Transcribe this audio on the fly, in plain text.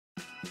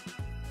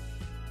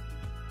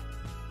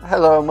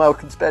Hello and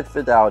welcome to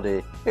Bedford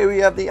Audi. Here we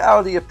have the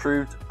Audi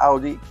approved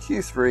Audi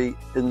Q3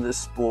 in the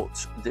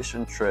Sport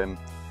Edition trim.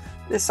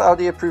 This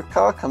Audi approved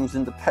car comes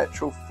in the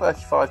petrol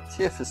 35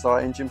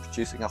 TFSI engine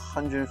producing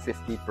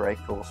 150 brake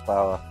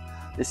horsepower.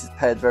 This is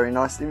paired very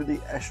nicely with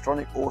the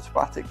S-tronic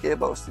automatic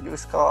gearbox to give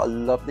this car a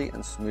lovely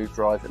and smooth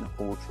drive in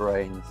all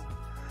terrains.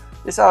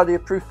 This Audi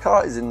approved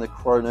car is in the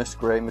Chronos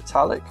Grey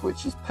Metallic,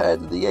 which is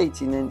paired with the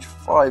 18-inch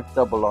 5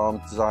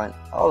 double-arm design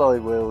alloy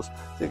wheels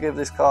to give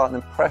this car an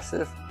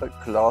impressive but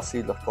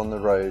classy look on the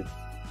road.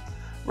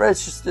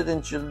 Registered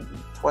in June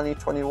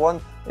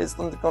 2021, it's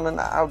undergone an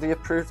Audi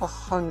approved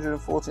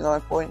 149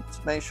 points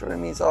to make sure it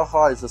meets our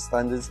highest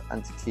standards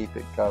and to keep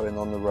it going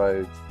on the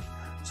road.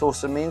 This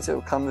also means it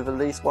will come with at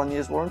least 1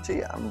 year's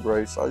warranty and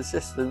roadside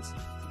assistance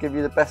to give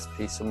you the best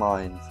peace of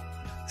mind.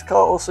 This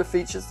car also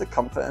features the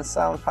comfort and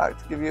sound pack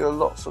to give you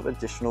lots of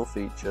additional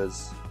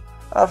features.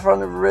 At the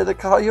front and rear of the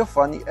car you'll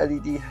find the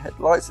LED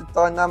headlights with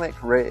dynamic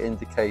rear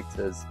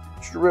indicators,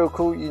 which is a real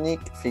cool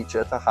unique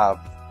feature to have.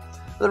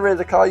 At the rear of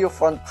the car you'll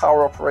find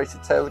power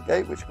operated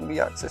tailgate, which can be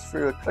accessed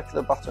through a click of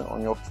the button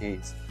on your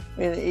keys,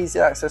 meaning easy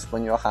access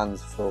when your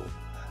hands are full.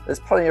 There's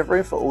plenty of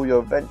room for all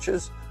your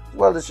adventures, as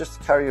well as just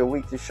to carry your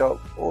weekly shop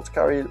or to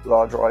carry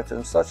larger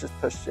items such as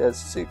pushchairs,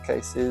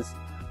 suitcases,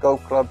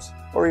 golf clubs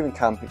or even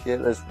camping gear.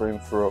 There's room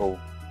for all.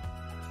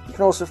 You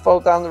can also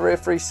fold down the rear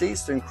 3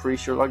 seats to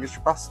increase your luggage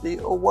capacity,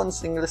 or one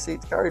singular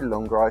seat to carry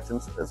longer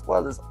items as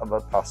well as other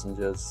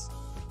passengers.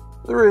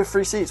 The rear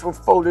 3 seats, when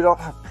folded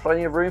up, have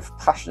plenty of room for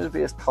passengers to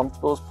be as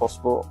comfortable as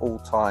possible at all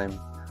times,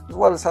 as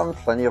well as having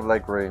plenty of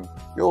leg room.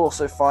 You'll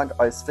also find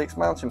ISOFIX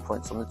mounting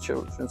points on the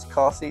children's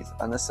car seats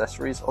and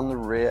accessories on the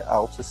rear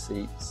outer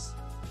seats.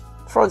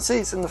 Front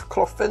seats in the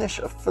cloth finish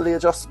are fully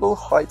adjustable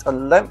height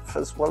and length,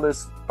 as well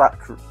as back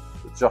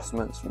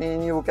adjustments,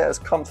 meaning you will get as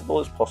comfortable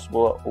as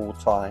possible at all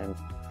times.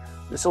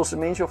 This also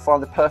means you'll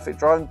find the perfect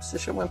driving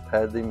position when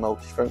paired with the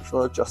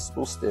multifunctional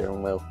adjustable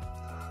steering wheel.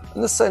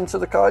 In the centre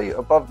of the car,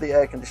 above the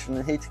air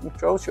conditioning and heating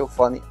controls, you'll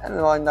find the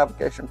N9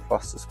 Navigation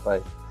Plus display,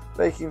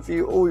 where you can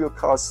view all your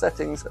car's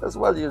settings as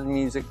well as your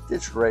music,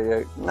 digital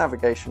radio,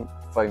 navigation,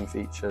 phone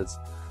features.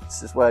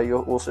 This is where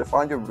you'll also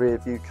find your rear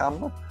view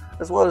camera,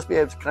 as well as be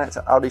able to connect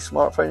to Audi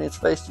smartphone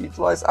interface to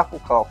utilise Apple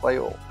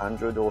CarPlay or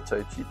Android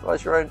Auto to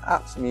utilise your own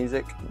apps,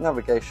 music,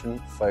 navigation,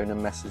 phone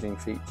and messaging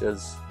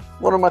features.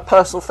 One of my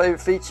personal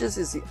favourite features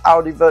is the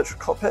Audi virtual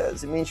cockpit,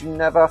 as it means you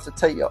never have to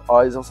take your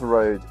eyes off the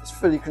road. It's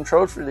fully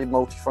controlled through the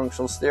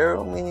multifunctional steering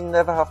wheel, meaning you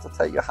never have to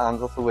take your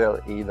hands off the wheel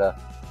either.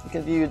 You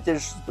can view your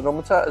digital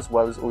speedometer as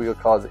well as all your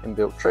car's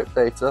inbuilt trip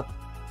data,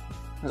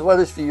 as well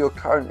as view your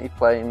currently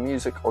playing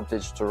music or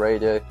digital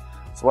radio,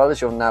 as well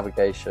as your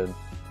navigation.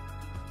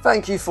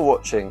 Thank you for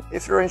watching.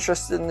 If you're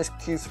interested in this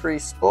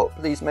Q3 Sport,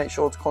 please make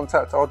sure to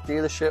contact our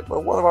dealership, where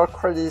one of our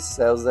accredited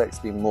sales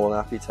execs will be more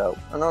than happy to help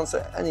and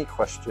answer any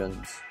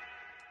questions.